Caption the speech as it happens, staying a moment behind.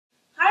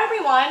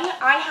everyone,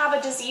 I have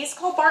a disease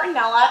called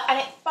Bartonella and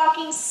it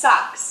fucking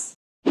sucks.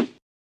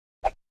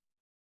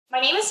 My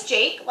name is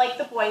Jake, like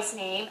the boy's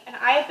name, and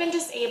I have been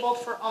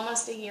disabled for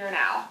almost a year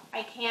now.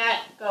 I can't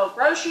go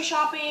grocery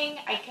shopping,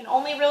 I can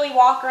only really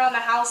walk around the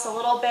house a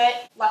little bit.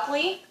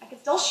 Luckily, I can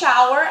still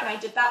shower, and I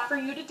did that for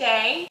you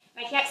today.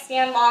 I can't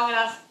stand long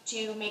enough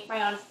to make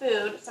my own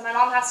food, so my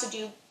mom has to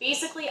do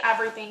basically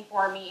everything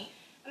for me.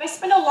 And I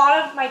spend a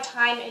lot of my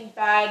time in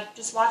bed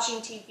just watching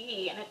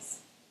TV, and it's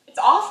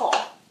awful.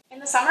 In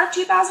the summer of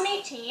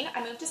 2018,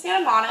 I moved to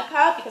Santa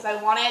Monica because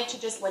I wanted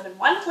to just live in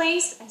one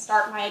place and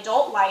start my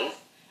adult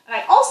life. And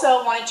I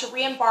also wanted to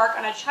re-embark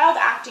on a child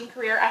acting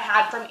career I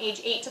had from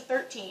age 8 to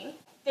 13.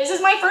 This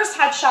is my first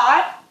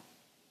headshot.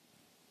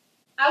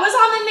 I was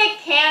on the Nick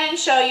Cannon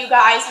show, you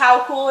guys.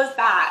 How cool is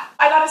that?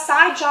 I got a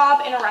side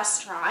job in a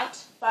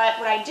restaurant, but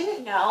what I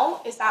didn't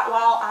know is that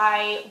while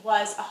I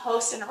was a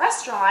host in a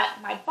restaurant,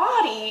 my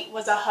body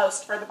was a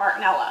host for the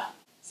Bartonella.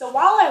 So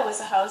while I was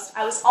a host,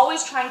 I was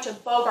always trying to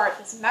bogart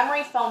this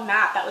memory foam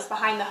mat that was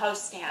behind the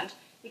host stand,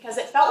 because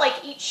it felt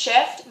like each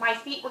shift, my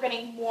feet were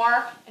getting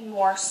more and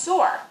more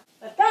sore.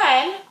 But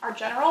then, our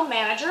general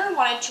manager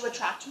wanted to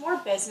attract more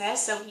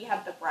business, so he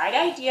had the bright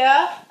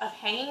idea of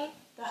hanging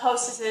the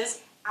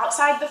hostesses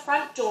outside the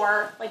front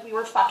door like we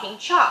were fucking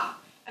chum,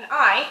 and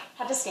I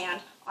had to stand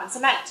on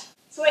cement.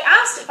 So I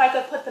asked if I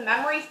could put the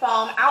memory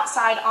foam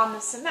outside on the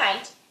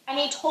cement, and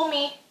he told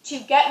me to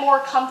get more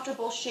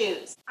comfortable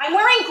shoes. I'm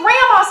wearing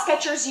grandma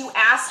Skechers, you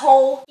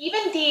asshole!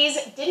 Even these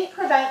didn't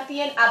prevent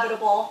the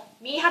inevitable,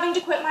 me having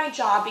to quit my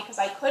job because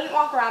I couldn't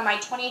walk around my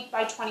 20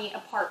 by 20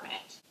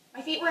 apartment.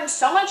 My feet were in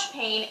so much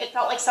pain, it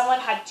felt like someone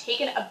had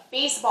taken a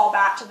baseball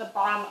bat to the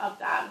bottom of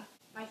them.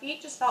 My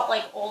feet just felt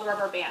like old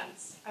rubber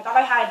bands. I thought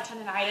I had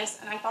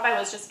tendinitis, and I thought I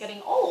was just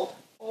getting old.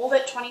 Old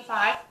at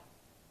 25.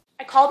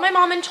 I called my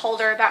mom and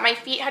told her that my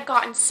feet had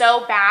gotten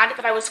so bad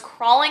that I was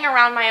crawling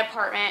around my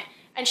apartment,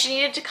 and she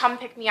needed to come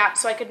pick me up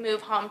so I could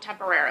move home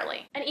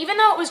temporarily. And even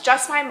though it was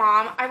just my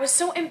mom, I was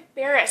so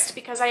embarrassed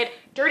because I had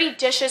dirty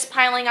dishes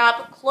piling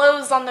up,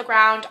 clothes on the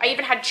ground, I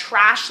even had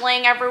trash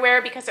laying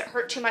everywhere because it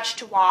hurt too much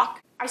to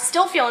walk. I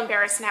still feel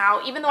embarrassed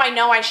now, even though I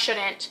know I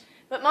shouldn't.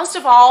 But most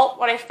of all,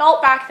 what I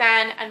felt back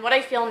then and what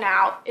I feel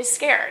now is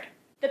scared.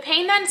 The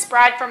pain then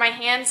spread from my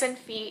hands and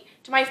feet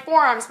to my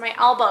forearms, my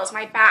elbows,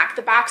 my back,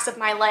 the backs of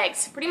my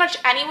legs, pretty much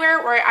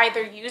anywhere where I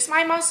either use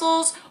my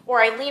muscles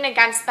or I lean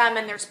against them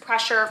and there's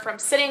pressure from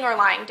sitting or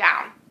lying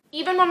down.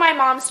 Even when my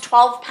mom's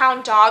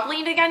 12-pound dog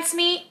leaned against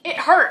me, it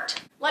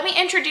hurt. Let me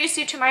introduce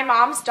you to my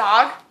mom's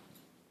dog,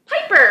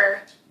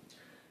 Piper.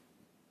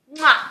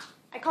 Mwah!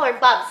 I call her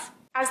Bubs.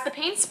 As the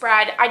pain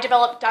spread, I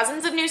developed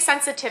dozens of new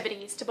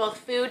sensitivities to both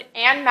food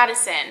and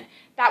medicine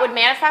that would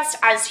manifest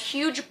as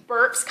huge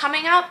burps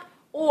coming up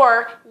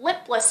or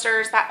lip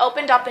blisters that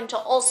opened up into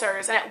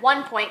ulcers and at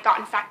one point got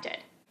infected.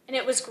 And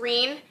it was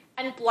green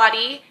and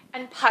bloody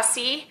and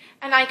pussy,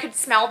 and I could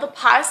smell the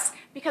pus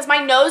because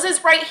my nose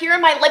is right here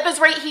and my lip is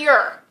right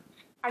here.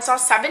 I saw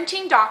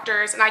 17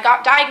 doctors and I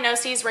got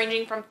diagnoses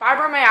ranging from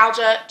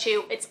fibromyalgia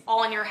to it's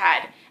all in your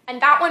head.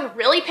 And that one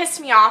really pissed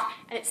me off,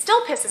 and it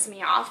still pisses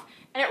me off,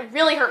 and it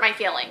really hurt my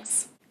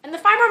feelings. And the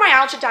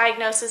fibromyalgia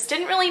diagnosis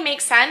didn't really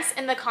make sense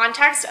in the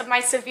context of my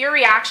severe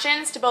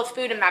reactions to both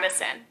food and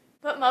medicine.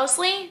 But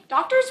mostly,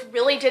 doctors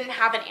really didn't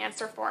have an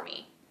answer for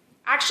me.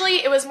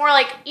 Actually, it was more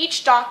like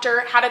each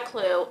doctor had a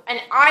clue, and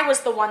I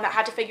was the one that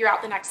had to figure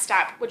out the next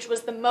step, which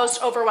was the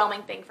most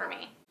overwhelming thing for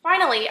me.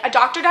 Finally, a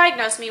doctor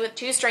diagnosed me with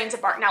 2 strains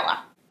of Bartonella.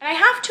 And I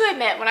have to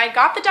admit, when I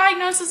got the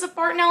diagnosis of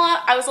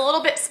Bartonella, I was a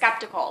little bit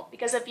skeptical,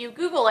 because if you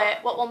Google it,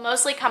 what will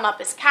mostly come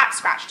up is cat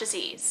scratch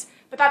disease.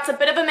 But that's a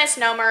bit of a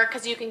misnomer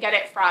because you can get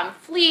it from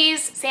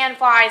fleas,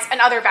 sandflies,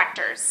 and other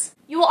vectors.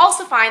 You will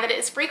also find that it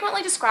is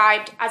frequently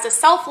described as a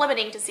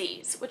self-limiting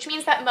disease, which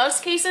means that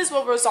most cases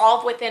will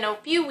resolve within a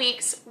few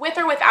weeks with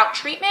or without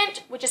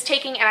treatment, which is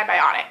taking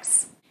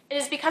antibiotics. It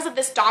is because of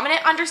this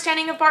dominant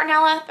understanding of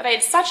Bartonella that I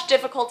had such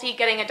difficulty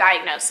getting a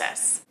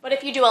diagnosis. But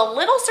if you do a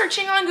little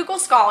searching on Google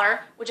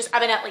Scholar, which is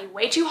evidently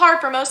way too hard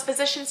for most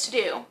physicians to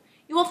do,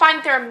 you will find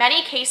that there are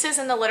many cases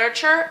in the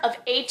literature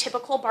of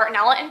atypical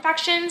Bartonella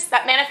infections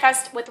that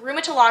manifest with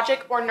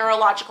rheumatologic or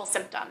neurological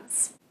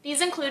symptoms.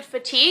 These include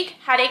fatigue,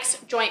 headaches,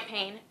 joint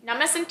pain,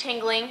 numbness and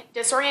tingling,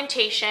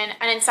 disorientation,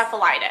 and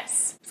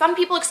encephalitis. Some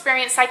people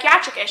experience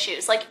psychiatric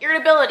issues like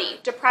irritability,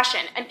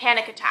 depression, and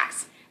panic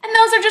attacks, and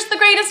those are just the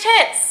greatest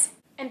hits!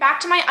 And back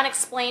to my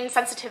unexplained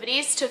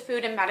sensitivities to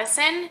food and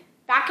medicine,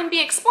 that can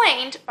be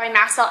explained by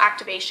mast cell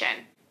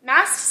activation.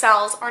 Mast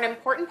cells are an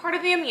important part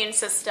of the immune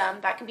system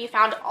that can be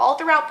found all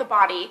throughout the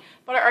body,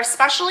 but are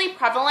especially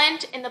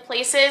prevalent in the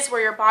places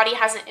where your body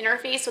has an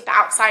interface with the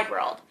outside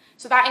world.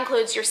 So that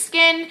includes your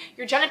skin,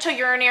 your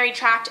genitourinary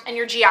tract, and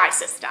your GI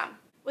system.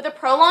 With a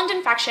prolonged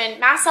infection,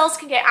 mast cells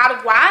can get out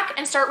of whack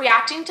and start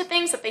reacting to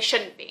things that they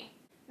shouldn't be.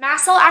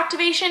 Mast cell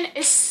activation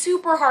is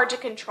super hard to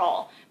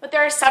control, but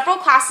there are several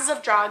classes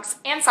of drugs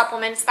and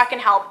supplements that can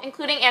help,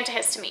 including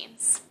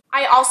antihistamines.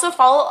 I also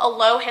follow a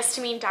low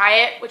histamine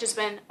diet, which has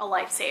been a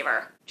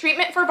lifesaver.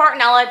 Treatment for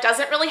Bartonella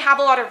doesn't really have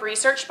a lot of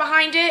research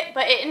behind it,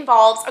 but it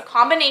involves a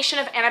combination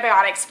of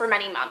antibiotics for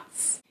many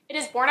months. It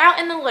is borne out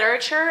in the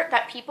literature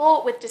that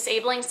people with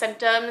disabling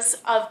symptoms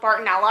of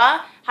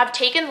Bartonella have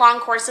taken long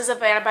courses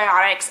of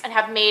antibiotics and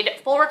have made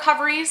full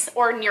recoveries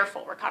or near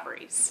full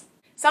recoveries.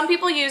 Some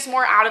people use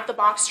more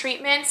out-of-the-box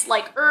treatments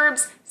like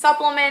herbs,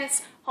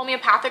 supplements,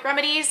 homeopathic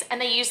remedies, and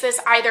they use this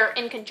either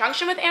in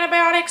conjunction with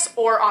antibiotics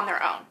or on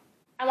their own.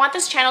 I want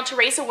this channel to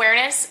raise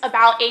awareness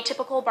about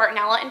atypical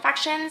Bartonella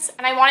infections,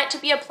 and I want it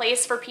to be a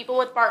place for people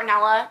with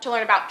Bartonella to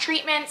learn about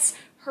treatments,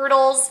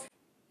 hurdles.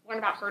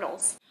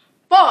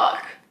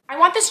 I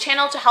want this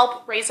channel to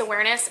help raise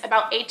awareness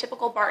about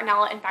atypical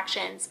Bartonella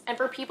infections, and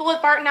for people with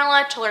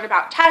Bartonella to learn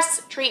about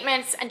tests,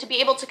 treatments, and to be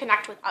able to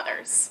connect with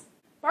others.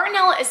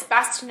 Bartonella is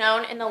best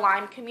known in the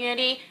Lyme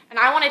community, and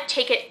I want to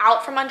take it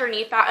out from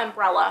underneath that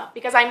umbrella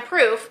because I'm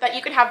proof that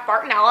you can have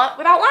Bartonella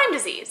without Lyme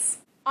disease.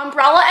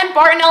 Umbrella and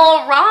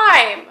Bartonella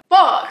rhyme!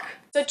 Fuck!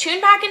 So tune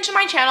back into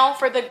my channel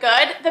for the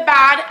good, the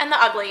bad, and the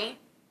ugly.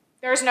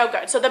 There's no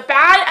good. So the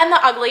bad and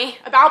the ugly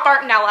about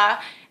Bartonella,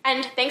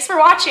 and thanks for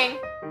watching.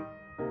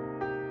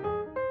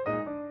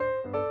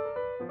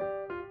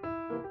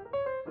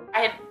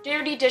 I had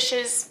dirty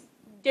dishes.